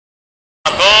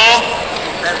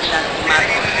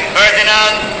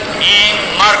Ferdinand E.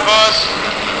 Marcos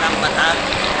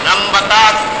ng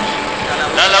Batak,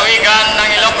 lalawigan ng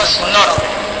Ilocos Norte,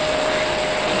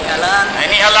 ay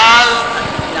inihalal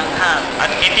at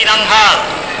itinanghal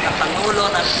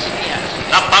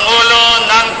na Pangulo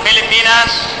ng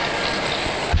Pilipinas.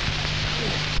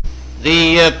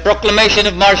 The proclamation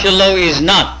of martial law is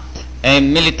not a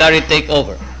military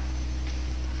takeover.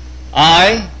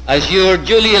 I, as your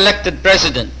duly elected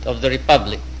President of the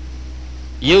Republic,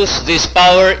 use this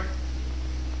power,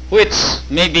 which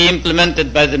may be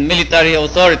implemented by the military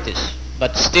authorities,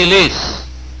 but still is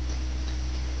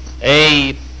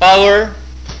a power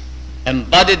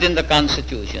embodied in the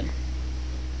Constitution,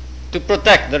 to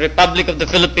protect the Republic of the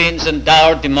Philippines and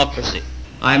our democracy.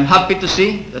 I am happy to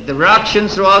see that the reaction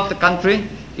throughout the country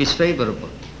is favorable.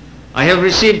 I have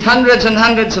received hundreds and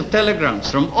hundreds of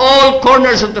telegrams from all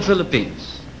corners of the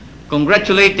Philippines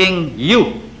congratulating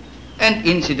you and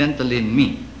incidentally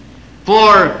me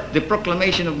for the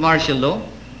proclamation of martial law.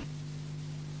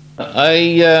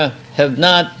 I have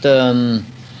not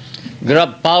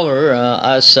grabbed power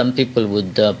as some people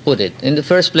would put it. In the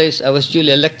first place, I was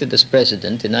duly elected as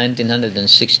president in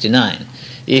 1969.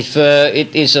 If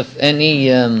it is of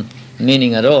any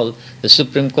meaning at all, the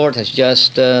Supreme Court has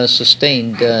just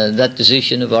sustained that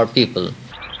decision of our people.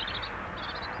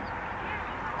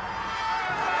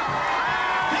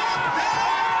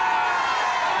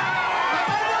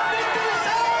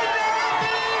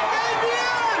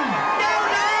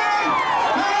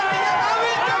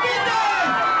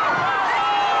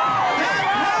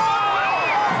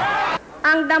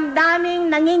 Ang damdaming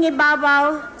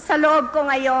nangingibabaw sa loob ko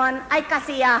ngayon ay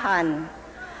kasiyahan.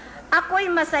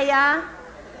 Ako'y masaya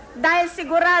dahil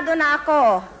sigurado na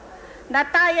ako na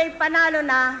tayo'y panalo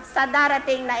na sa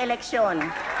darating na eleksyon.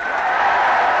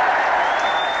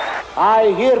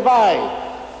 I hereby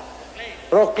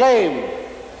proclaim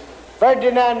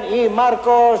Ferdinand E.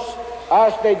 Marcos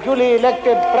as the duly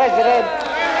elected President.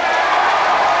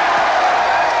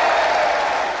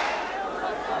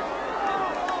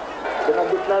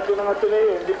 Sinagot natin ang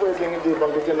Ateneo, hindi pwedeng hindi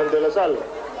banggitin ng De La Salle.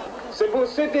 Cebu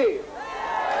City.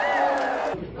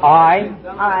 I,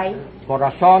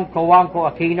 Corazon Cojuangco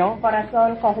Aquino,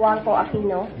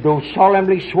 do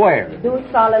solemnly swear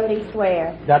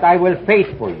that I will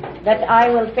faithfully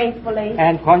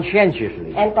and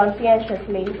conscientiously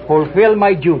fulfill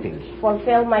my duties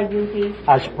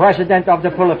as President of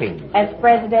the Philippines.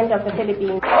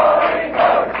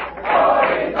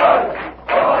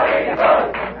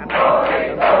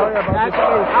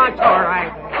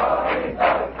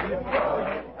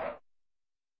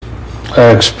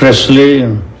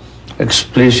 Expressly,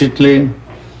 explicitly,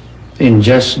 in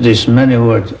just these many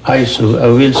words, I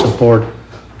will support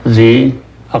the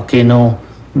Aquino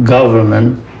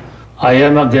government. I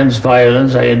am against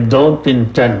violence. I don't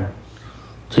intend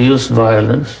to use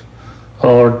violence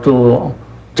or to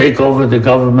take over the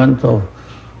government of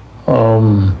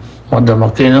Madam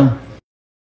Aquino.